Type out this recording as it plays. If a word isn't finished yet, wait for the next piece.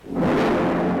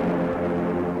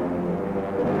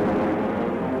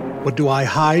What do I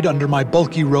hide under my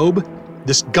bulky robe?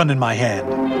 This gun in my hand.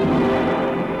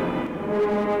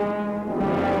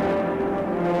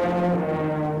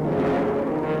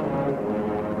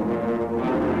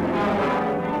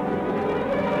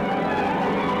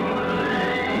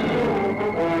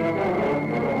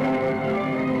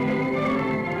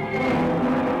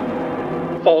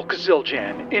 Falk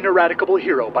Zildjian, ineradicable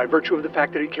hero by virtue of the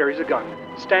fact that he carries a gun,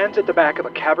 stands at the back of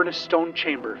a cavernous stone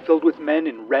chamber filled with men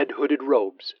in red hooded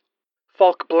robes.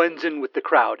 Falk blends in with the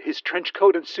crowd, his trench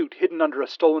coat and suit hidden under a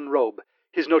stolen robe,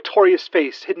 his notorious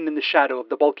face hidden in the shadow of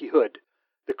the bulky hood.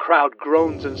 The crowd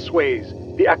groans and sways,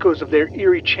 the echoes of their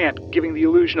eerie chant giving the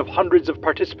illusion of hundreds of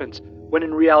participants, when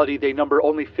in reality they number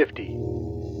only 50.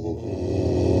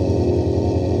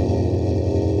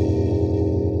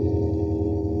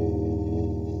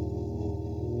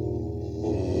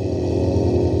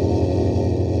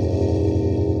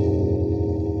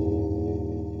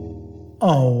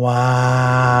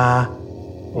 Owa.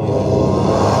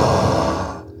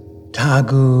 Owa.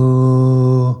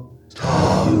 Tagu.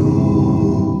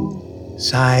 Tagu.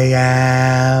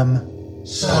 Siam.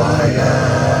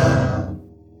 Siam.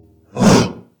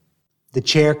 The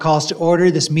chair calls to order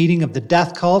this meeting of the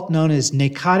death cult known as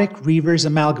Narcotic Reavers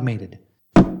Amalgamated.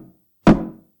 I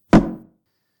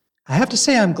have to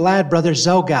say I'm glad Brother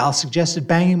Zogal suggested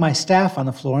banging my staff on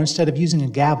the floor instead of using a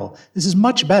gavel. This is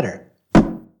much better.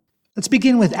 Let's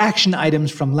begin with action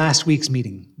items from last week's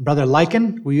meeting. Brother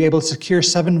Lycan, were you able to secure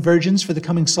 7 virgins for the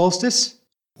coming solstice?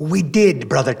 We did,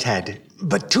 Brother Ted,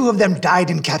 but 2 of them died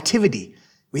in captivity.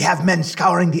 We have men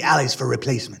scouring the alleys for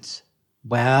replacements.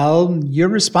 Well, you're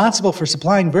responsible for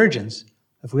supplying virgins.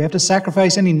 If we have to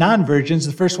sacrifice any non-virgins,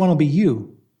 the first one will be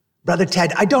you. Brother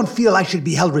Ted, I don't feel I should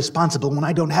be held responsible when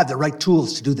I don't have the right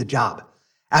tools to do the job.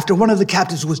 After one of the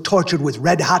captives was tortured with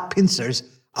red-hot pincers,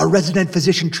 our resident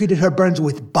physician treated her burns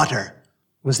with butter.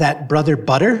 Was that Brother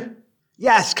Butter?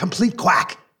 Yes, complete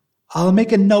quack. I'll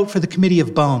make a note for the Committee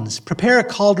of Bones. Prepare a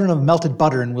cauldron of melted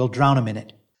butter and we'll drown him in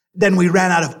it. Then we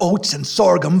ran out of oats and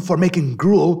sorghum for making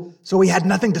gruel, so we had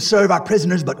nothing to serve our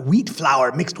prisoners but wheat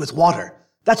flour mixed with water.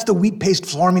 That's the wheat paste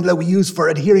formula we use for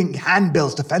adhering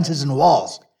handbills to fences and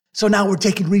walls. So now we're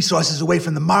taking resources away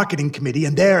from the marketing committee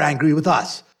and they're angry with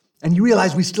us. And you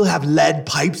realize we still have lead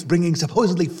pipes bringing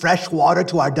supposedly fresh water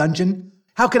to our dungeon?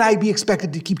 How can I be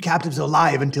expected to keep captives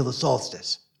alive until the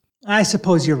solstice? I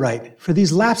suppose you're right. For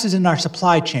these lapses in our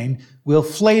supply chain, we'll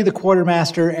flay the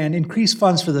quartermaster and increase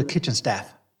funds for the kitchen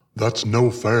staff. That's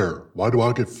no fair. Why do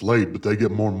I get flayed but they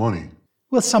get more money?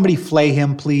 Will somebody flay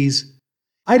him, please?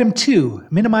 Item 2,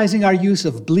 minimizing our use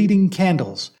of bleeding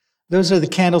candles. Those are the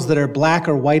candles that are black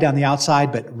or white on the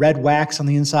outside, but red wax on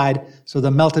the inside, so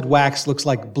the melted wax looks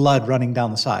like blood running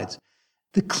down the sides.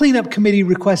 The cleanup committee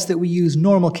requests that we use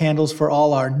normal candles for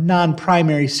all our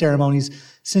non-primary ceremonies,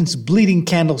 since bleeding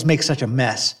candles make such a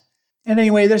mess. And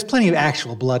anyway, there's plenty of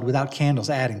actual blood without candles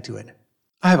adding to it.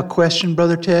 I have a question,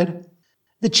 Brother Ted.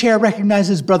 The chair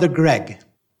recognizes Brother Greg.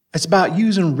 It's about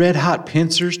using red-hot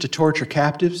pincers to torture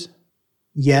captives.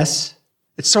 Yes.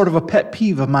 It's sort of a pet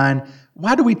peeve of mine.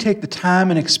 Why do we take the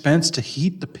time and expense to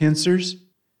heat the pincers?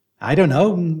 I don't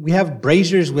know. We have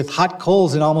braziers with hot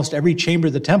coals in almost every chamber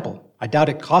of the temple. I doubt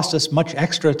it costs us much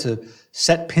extra to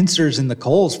set pincers in the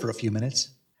coals for a few minutes.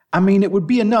 I mean, it would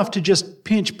be enough to just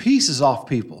pinch pieces off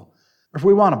people. If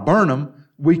we want to burn them,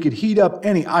 we could heat up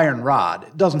any iron rod.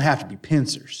 It doesn't have to be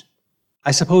pincers.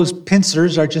 I suppose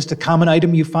pincers are just a common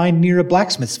item you find near a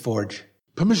blacksmith's forge.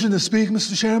 Permission to speak,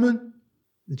 Mr. Chairman?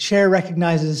 The chair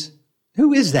recognizes...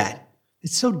 Who is that?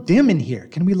 It's so dim in here.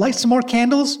 Can we light some more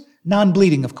candles?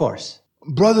 Non-bleeding, of course.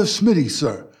 Brother Smitty,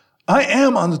 sir. I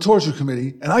am on the torture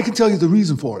committee, and I can tell you the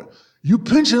reason for it. You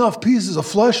pinch enough pieces of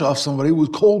flesh off somebody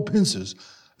with cold pincers,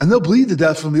 and they'll bleed to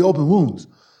death from the open wounds.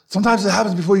 Sometimes it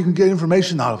happens before you can get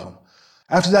information out of them.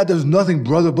 After that, there's nothing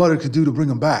Brother Butter could do to bring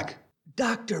them back.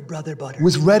 Dr. Brother Butter.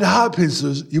 With red-hot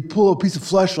pincers, you pull a piece of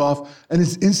flesh off, and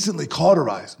it's instantly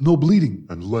cauterized. No bleeding.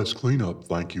 And less cleanup,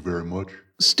 thank you very much.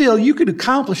 Still, you could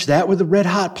accomplish that with a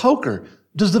red-hot poker.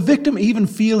 Does the victim even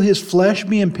feel his flesh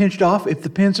being pinched off if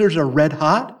the pincers are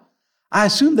red-hot? I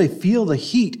assume they feel the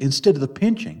heat instead of the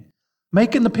pinching.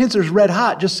 Making the pincers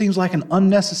red-hot just seems like an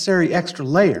unnecessary extra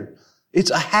layer. It's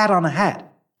a hat on a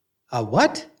hat. A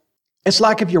what? It's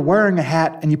like if you're wearing a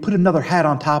hat and you put another hat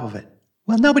on top of it.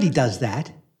 Well, nobody does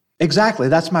that. Exactly,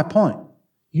 that's my point.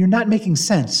 You're not making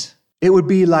sense. It would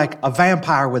be like a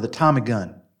vampire with a Tommy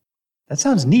gun. That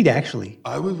sounds neat, actually.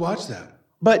 I would watch that.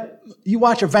 But you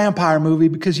watch a vampire movie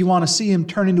because you want to see him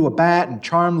turn into a bat and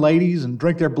charm ladies and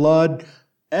drink their blood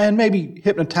and maybe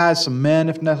hypnotize some men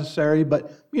if necessary,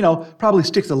 but, probably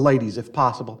stick to ladies if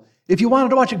possible. If you wanted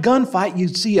to watch a gunfight,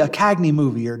 you'd see a Cagney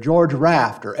movie or George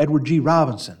Raft or Edward G.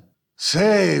 Robinson.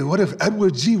 Say, what if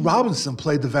Edward G. Robinson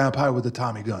played the vampire with the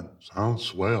Tommy gun? Sounds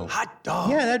swell. Hot dog.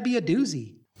 Yeah, that'd be a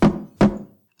doozy.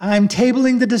 I'm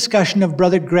tabling the discussion of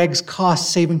Brother Greg's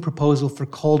cost-saving proposal for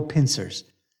cold pincers.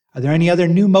 Are there any other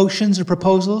new motions or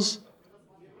proposals?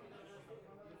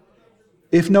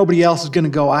 If nobody else is going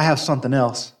to go, I have something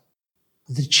else.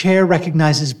 The chair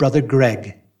recognizes Brother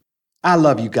Greg. I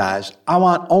love you guys. I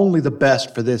want only the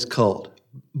best for this cult.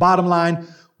 Bottom line,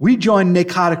 we joined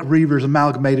Narcotic Reavers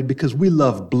Amalgamated because we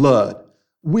love blood.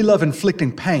 We love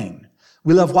inflicting pain.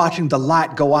 We love watching the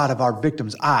light go out of our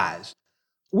victims' eyes.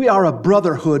 We are a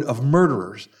brotherhood of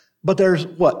murderers, but there's,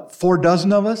 4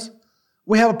 dozen of us?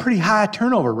 We have a pretty high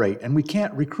turnover rate, and we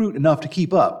can't recruit enough to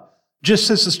keep up. Just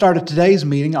since the start of today's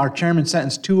meeting, our chairman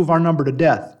sentenced 2 of our number to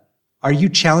death. Are you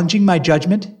challenging my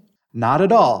judgment? Not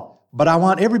at all, but I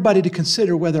want everybody to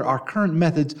consider whether our current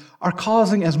methods are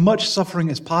causing as much suffering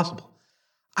as possible.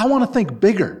 I want to think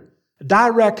bigger.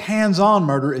 Direct hands-on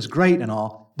murder is great and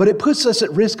all, but it puts us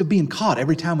at risk of being caught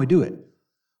every time we do it.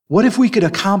 What if we could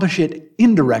accomplish it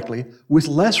indirectly with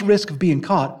less risk of being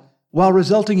caught while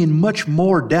resulting in much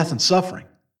more death and suffering?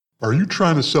 Are you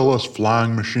trying to sell us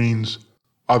flying machines?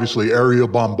 Obviously, aerial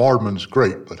bombardment is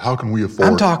great, but how can we afford...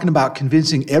 I'm talking about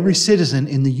convincing every citizen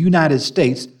in the United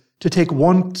States to take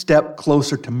one step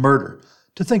closer to murder,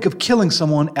 to think of killing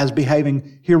someone as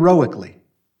behaving heroically.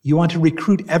 You want to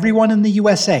recruit everyone in the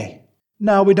USA?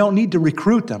 No, we don't need to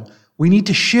recruit them. We need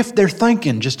to shift their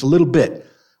thinking just a little bit.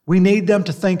 We need them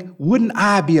to think, wouldn't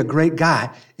I be a great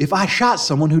guy if I shot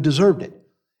someone who deserved it?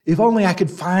 If only I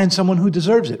could find someone who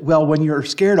deserves it. Well, when you're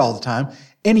scared all the time,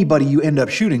 anybody you end up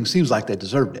shooting seems like they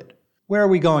deserved it. Where are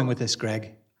we going with this,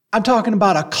 Greg? I'm talking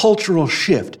about a cultural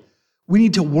shift. We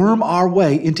need to worm our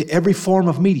way into every form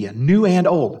of media, new and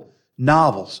old.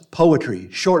 Novels, poetry,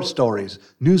 short stories,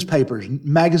 newspapers,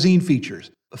 magazine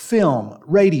features, film,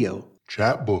 radio.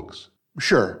 Chat books.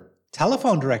 Sure.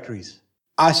 Telephone directories.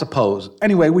 I suppose.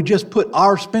 Anyway, we just put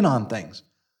our spin on things.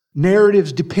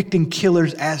 Narratives depicting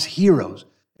killers as heroes.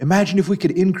 Imagine if we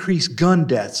could increase gun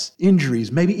deaths,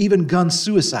 injuries, maybe even gun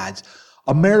suicides.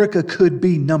 America could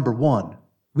be number 1.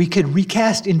 We could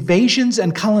recast invasions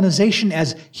and colonization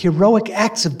as heroic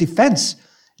acts of defense.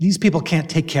 These people can't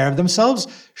take care of themselves.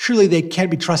 Surely they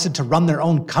can't be trusted to run their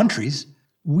own countries.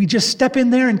 We just step in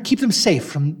there and keep them safe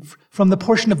from the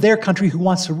portion of their country who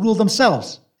wants to rule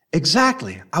themselves.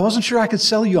 Exactly. I wasn't sure I could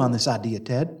sell you on this idea,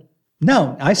 Ted.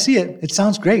 No, I see it. It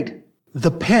sounds great.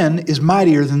 The pen is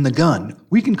mightier than the gun.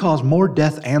 We can cause more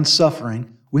death and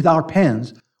suffering with our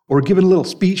pens, or giving a little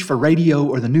speech for radio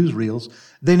or the newsreels,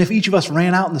 than if each of us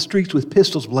ran out in the streets with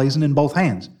pistols blazing in both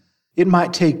hands. It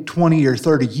might take 20 or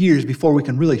 30 years before we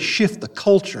can really shift the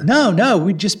culture. No,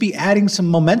 we'd just be adding some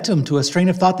momentum to a strain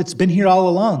of thought that's been here all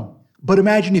along. But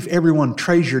imagine if everyone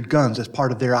treasured guns as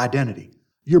part of their identity.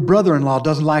 Your brother-in-law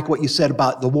doesn't like what you said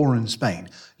about the war in Spain.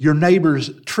 Your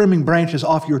neighbor's trimming branches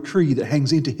off your tree that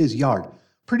hangs into his yard.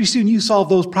 Pretty soon you solve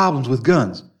those problems with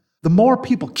guns. The more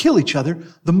people kill each other,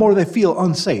 the more they feel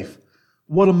unsafe.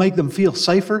 What'll make them feel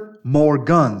safer? More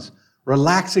guns.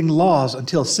 Relaxing laws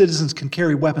until citizens can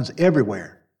carry weapons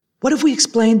everywhere. What if we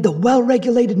explained the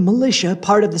well-regulated militia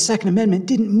part of the Second Amendment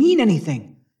didn't mean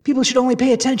anything? People should only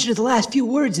pay attention to the last few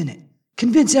words in it.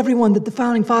 Convince everyone that the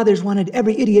Founding Fathers wanted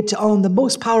every idiot to own the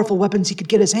most powerful weapons he could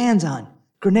get his hands on.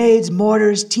 Grenades,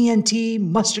 mortars, TNT,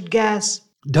 mustard gas.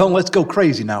 Don't let's go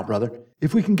crazy now, brother.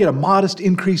 If we can get a modest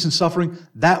increase in suffering,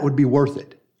 that would be worth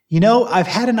it. You know, I've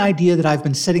had an idea that I've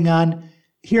been sitting on.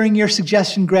 Hearing your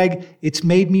suggestion, Greg, it's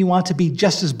made me want to be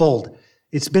just as bold.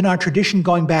 It's been our tradition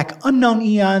going back unknown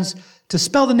eons to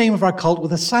spell the name of our cult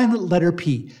with a silent letter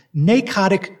P,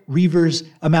 Narcotic Reavers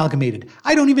Amalgamated.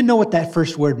 I don't even know what that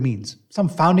first word means. Some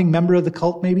founding member of the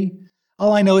cult, maybe?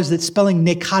 All I know is that spelling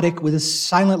narcotic with a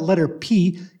silent letter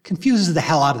P confuses the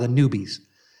hell out of the newbies.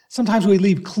 Sometimes we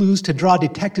leave clues to draw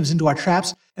detectives into our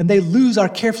traps, and they lose our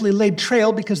carefully laid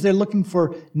trail because they're looking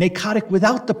for narcotic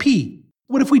without the P.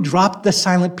 What if we dropped the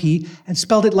silent P and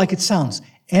spelled it like it sounds?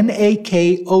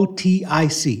 Nakotic.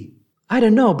 I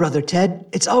don't know, Brother Ted.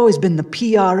 It's always been the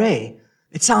PRA.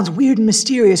 It sounds weird and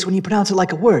mysterious when you pronounce it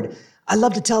like a word. I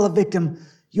love to tell a victim,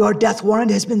 your death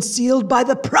warrant has been sealed by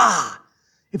the PRA.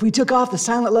 If we took off the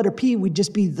silent letter P, we'd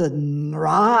just be the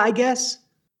NRA, I guess.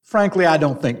 Frankly, I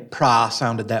don't think PRA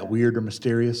sounded that weird or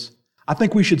mysterious. I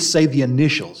think we should say the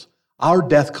initials. Our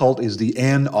death cult is the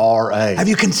NRA. Have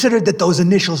you considered that those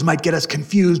initials might get us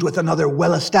confused with another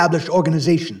well-established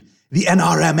organization, the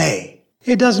NRMA?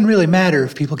 It doesn't really matter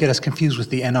if people get us confused with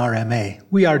the NRMA.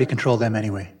 We already control them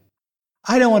anyway.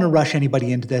 I don't want to rush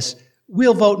anybody into this.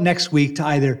 we'll vote next week to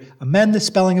either amend the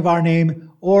spelling of our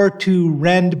name or to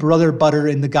rend Brother Butter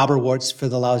in the Gobberwarts for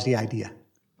the lousy idea.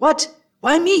 What?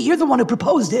 Why me? You're the one who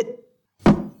proposed it.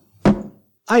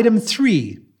 Item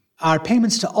 3. Our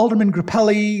payments to Alderman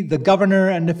Grappelli, the governor,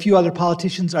 and a few other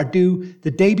politicians are due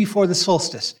the day before the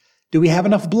solstice. Do we have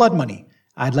enough blood money?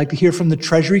 I'd like to hear from the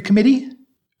Treasury Committee.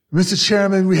 Mr.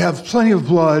 Chairman, we have plenty of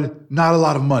blood, not a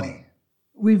lot of money.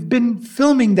 We've been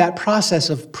filming that process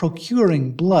of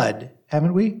procuring blood,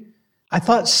 haven't we? I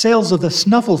thought sales of the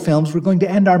Snuffle films were going to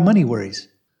end our money worries.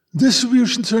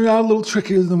 Distribution turned out a little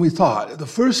trickier than we thought. The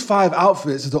first 5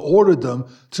 outfits that ordered them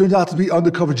turned out to be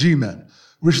undercover G-men,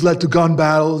 which led to gun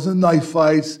battles and knife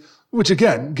fights, which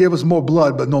again gave us more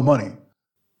blood but no money.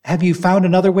 Have you found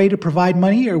another way to provide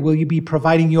money, or will you be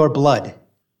providing your blood?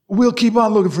 We'll keep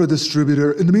on looking for a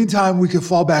distributor. In the meantime, we can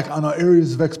fall back on our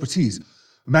areas of expertise.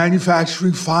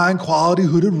 Manufacturing fine quality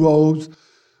hooded robes,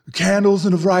 candles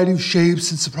in a variety of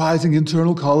shapes and surprising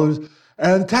internal colors,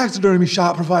 and the taxidermy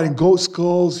shop providing goat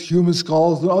skulls, human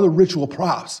skulls, and other ritual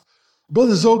props.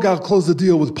 Brother Zogal closed the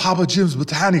deal with Papa Jim's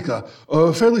Botanica,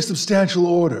 a fairly substantial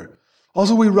order.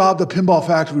 Also, we robbed the pinball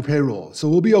factory payroll, so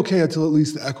we'll be okay until at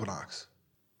least the equinox.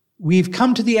 We've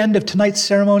come to the end of tonight's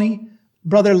ceremony.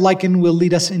 Brother Lycan will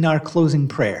lead us in our closing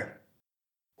prayer.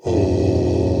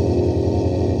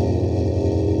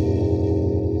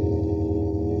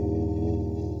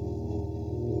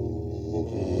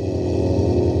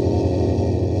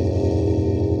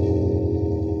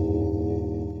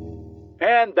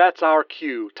 And that's our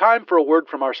cue. Time for a word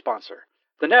from our sponsor.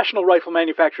 The National Rifle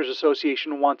Manufacturers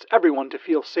Association wants everyone to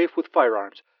feel safe with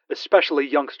firearms, especially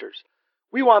youngsters.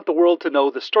 We want the world to know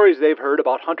the stories they've heard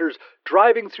about hunters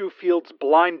driving through fields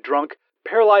blind drunk,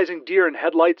 paralyzing deer in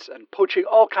headlights, and poaching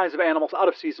all kinds of animals out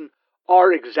of season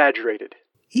are exaggerated.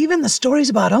 Even the stories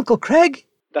about Uncle Craig?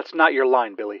 That's not your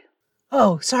line, Billy.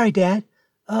 Oh, sorry, Dad.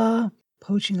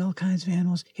 Poaching all kinds of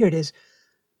animals. Here it is.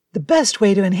 The best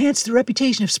way to enhance the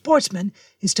reputation of sportsmen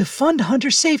is to fund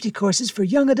hunter safety courses for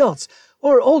young adults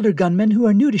or older gunmen who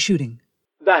are new to shooting.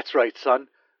 That's right, son.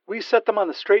 We set them on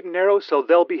the straight and narrow so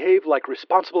they'll behave like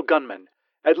responsible gunmen.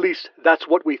 At least, that's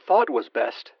what we thought was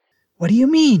best. What do you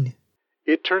mean?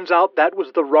 It turns out that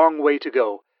was the wrong way to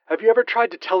go. Have you ever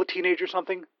tried to tell a teenager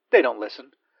something? They don't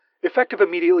listen. Effective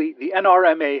immediately, the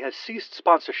NRMA has ceased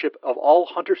sponsorship of all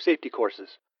hunter safety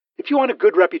courses. If you want a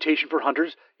good reputation for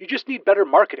hunters, you just need better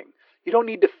marketing. You don't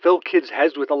need to fill kids'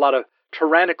 heads with a lot of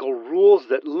tyrannical rules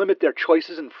that limit their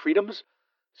choices and freedoms.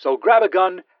 So grab a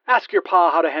gun, ask your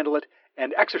pa how to handle it,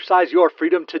 and exercise your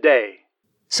freedom today.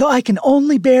 So I can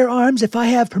only bear arms if I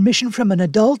have permission from an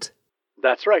adult?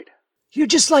 That's right. You're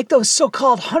just like those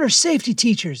so-called hunter safety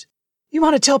teachers. You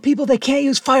want to tell people they can't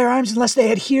use firearms unless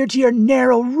they adhere to your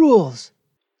narrow rules.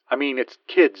 I mean, it's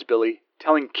kids, Billy.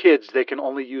 Telling kids they can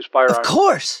only use firearms. Of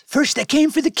course! First they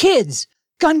came for the kids.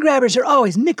 Gun grabbers are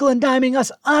always nickel and diming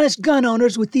us honest gun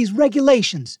owners with these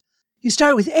regulations. You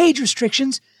start with age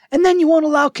restrictions, and then you won't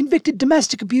allow convicted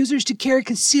domestic abusers to carry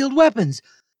concealed weapons.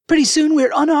 Pretty soon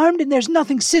we're unarmed and there's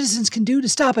nothing citizens can do to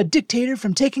stop a dictator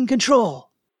from taking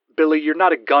control. Billy, you're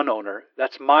not a gun owner.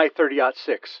 That's my 30-06.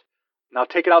 Now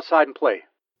take it outside and play.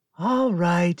 All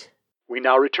right. We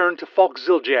now return to Falk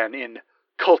Zildjian in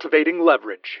Cultivating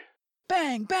Leverage.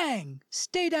 Bang, bang!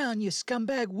 Stay down, you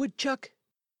scumbag woodchuck.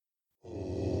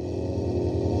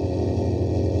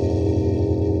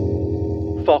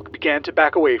 Falk began to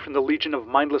back away from the legion of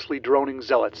mindlessly droning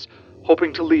zealots,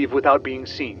 hoping to leave without being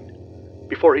seen.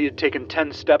 Before he had taken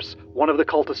 10 steps, one of the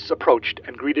cultists approached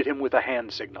and greeted him with a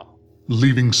hand signal.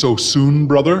 Leaving so soon,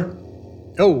 brother?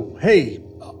 Oh, hey,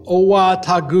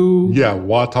 Owatagu. Yeah,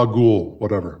 Watagul,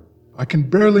 whatever. I can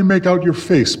barely make out your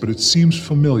face, but it seems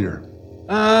familiar.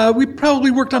 We probably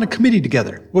worked on a committee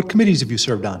together. What committees have you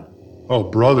served on? Oh,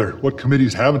 brother, what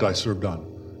committees haven't I served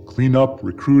on? Cleanup,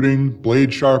 recruiting,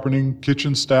 blade sharpening,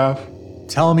 kitchen staff.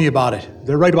 Tell me about it.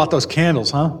 They're right about those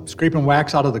candles, huh? Scraping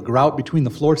wax out of the grout between the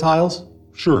floor tiles?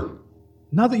 Sure.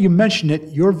 Now that you mention it,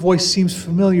 your voice seems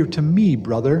familiar to me,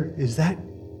 brother. Is that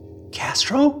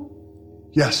Castro?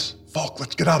 Yes, Falk,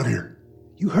 let's get out of here.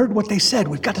 You heard what they said.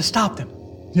 We've got to stop them.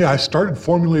 Yeah, I started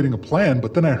formulating a plan,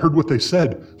 but then I heard what they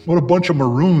said. What a bunch of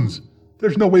maroons.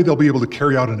 There's no way they'll be able to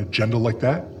carry out an agenda like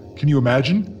that. Can you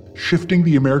imagine? Shifting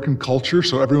the American culture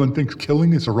so everyone thinks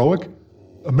killing is heroic?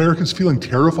 Americans feeling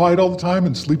terrified all the time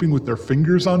and sleeping with their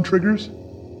fingers on triggers?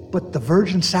 But the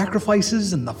virgin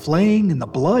sacrifices and the flaying and the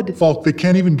blood? Falk, they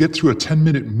can't even get through a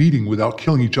 10-minute meeting without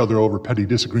killing each other over petty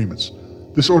disagreements.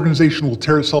 This organization will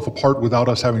tear itself apart without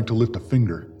us having to lift a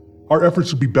finger. Our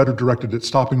efforts would be better directed at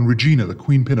stopping Regina, the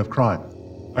queenpin of crime.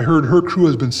 I heard her crew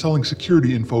has been selling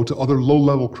security info to other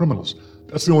low-level criminals.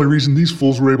 That's the only reason these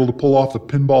fools were able to pull off the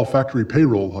Pinball Factory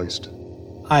payroll heist.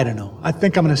 I don't know. I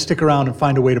think I'm going to stick around and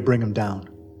find a way to bring him down.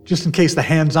 Just in case the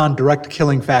hands-on direct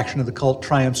killing faction of the cult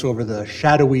triumphs over the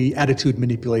shadowy attitude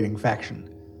manipulating faction.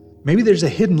 Maybe there's a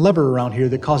hidden lever around here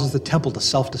that causes the temple to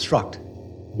self-destruct.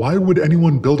 Why would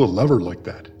anyone build a lever like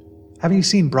that? Haven't you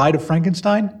seen Bride of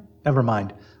Frankenstein? Never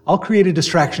mind. I'll create a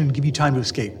distraction and give you time to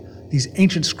escape. These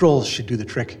ancient scrolls should do the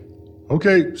trick.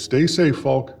 Okay, stay safe,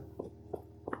 Falk.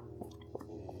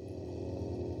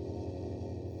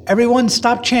 Everyone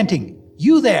stop chanting.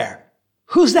 You there!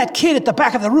 Who's that kid at the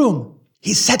back of the room?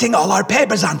 He's setting all our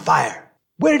papers on fire.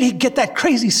 Where did he get that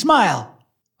crazy smile?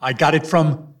 I got it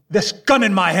from this gun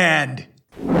in my hand.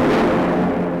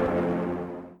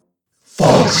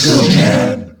 Falk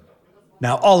Zildjian!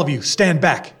 Now all of you, stand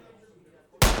back.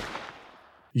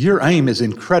 Your aim is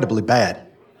incredibly bad.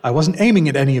 I wasn't aiming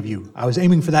at any of you. I was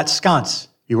aiming for that sconce.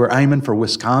 You were aiming for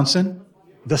Wisconsin?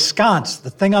 The sconce, the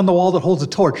thing on the wall that holds a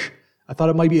torch. I thought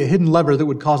it might be a hidden lever that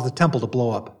would cause the temple to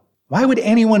blow up. Why would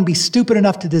anyone be stupid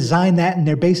enough to design that in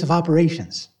their base of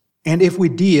operations? And if we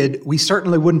did, we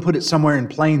certainly wouldn't put it somewhere in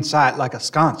plain sight like a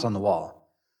sconce on the wall.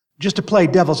 Just to play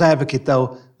devil's advocate,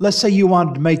 though, let's say you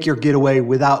wanted to make your getaway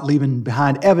without leaving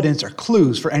behind evidence or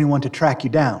clues for anyone to track you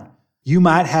down. You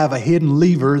might have a hidden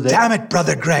lever that... Damn it,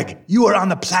 Brother Greg. You were on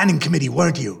the planning committee,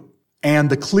 weren't you? And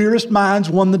the clearest minds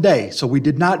won the day, so we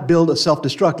did not build a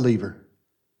self-destruct lever.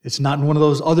 It's not in one of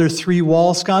those other 3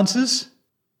 wall sconces?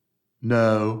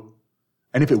 No.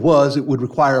 And if it was, it would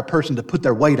require a person to put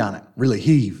their weight on it, really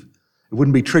heave. It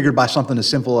wouldn't be triggered by something as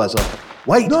simple as a,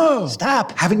 wait, No!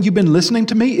 Stop. Haven't you been listening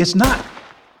to me? It's not.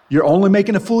 You're only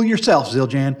making a fool of yourself,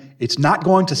 Zildjian. It's not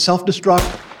going to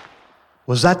self-destruct.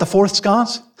 Was that the 4th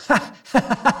sconce?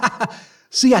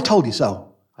 See, I told you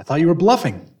so. I thought you were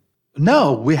bluffing.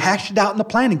 No, we hashed it out in the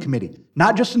planning committee.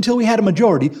 Not just until we had a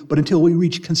majority, but until we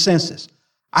reached consensus.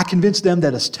 I convinced them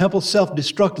that a temple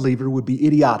self-destruct lever would be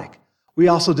idiotic. We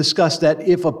also discussed that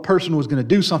if a person was going to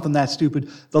do something that stupid,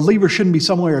 the lever shouldn't be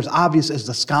somewhere as obvious as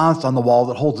the sconce on the wall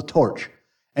that holds a torch.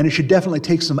 And it should definitely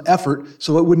take some effort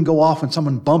so it wouldn't go off when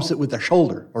someone bumps it with their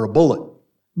shoulder or a bullet.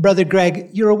 Brother Greg,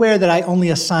 you're aware that I only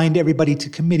assigned everybody to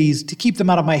committees to keep them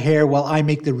out of my hair while I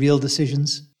make the real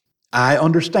decisions? I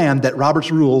understand that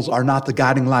Robert's rules are not the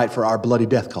guiding light for our bloody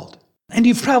death cult. And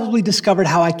you've probably discovered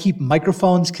how I keep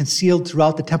microphones concealed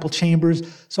throughout the temple chambers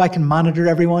so I can monitor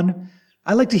everyone.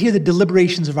 I like to hear the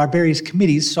deliberations of our various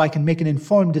committees so I can make an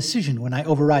informed decision when I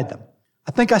override them.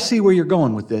 I think I see where you're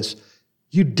going with this.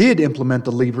 You did implement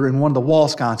the lever in one of the wall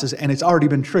sconces, and it's already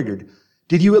been triggered.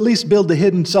 Did you at least build the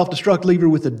hidden self-destruct lever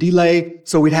with a delay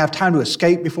so we'd have time to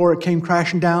escape before it came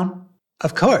crashing down?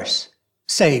 Of course.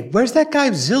 Say, where's that guy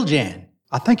Zildjian?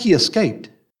 I think he escaped.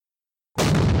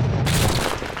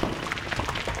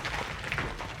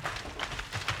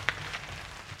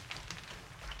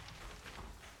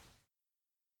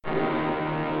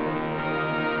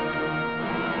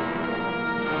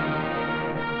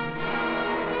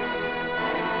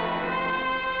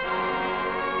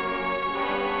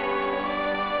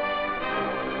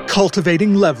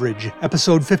 Cultivating Leverage,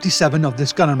 episode 57 of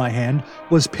This Gun in My Hand,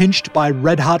 was pinched by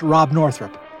Red Hot Rob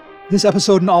Northrup. This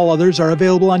episode and all others are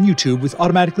available on YouTube with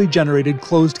automatically generated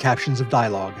closed captions of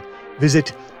dialogue.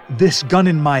 Visit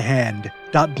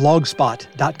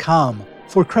thisguninmyhand.blogspot.com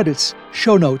for credits,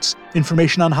 show notes,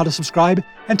 information on how to subscribe,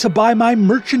 and to buy my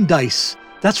merchandise.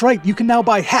 That's right, you can now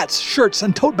buy hats, shirts,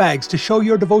 and tote bags to show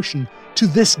your devotion to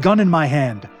This Gun in My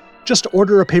Hand. Just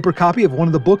order a paper copy of one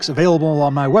of the books available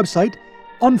on my website,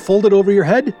 unfold it over your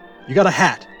head, you got a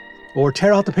hat. Or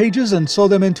tear out the pages and sew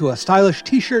them into a stylish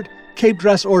t-shirt, cape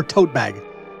dress, or tote bag.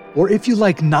 Or if you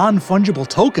like non-fungible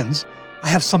tokens, I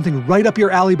have something right up your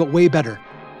alley but way better.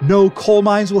 No coal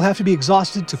mines will have to be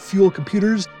exhausted to fuel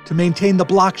computers to maintain the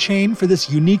blockchain for this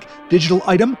unique digital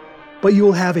item, but you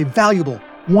will have a valuable,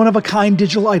 one-of-a-kind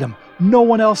digital item. No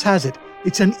one else has it.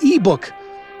 It's an ebook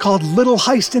called Little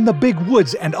Heist in the Big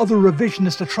Woods and Other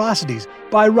Revisionist Atrocities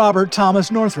by Robert Thomas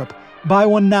Northrup. Buy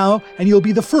one now, and you'll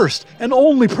be the first and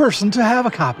only person to have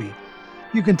a copy.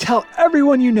 You can tell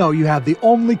everyone you know you have the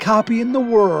only copy in the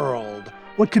world.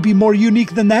 What could be more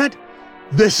unique than that?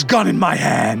 This gun in my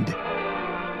hand.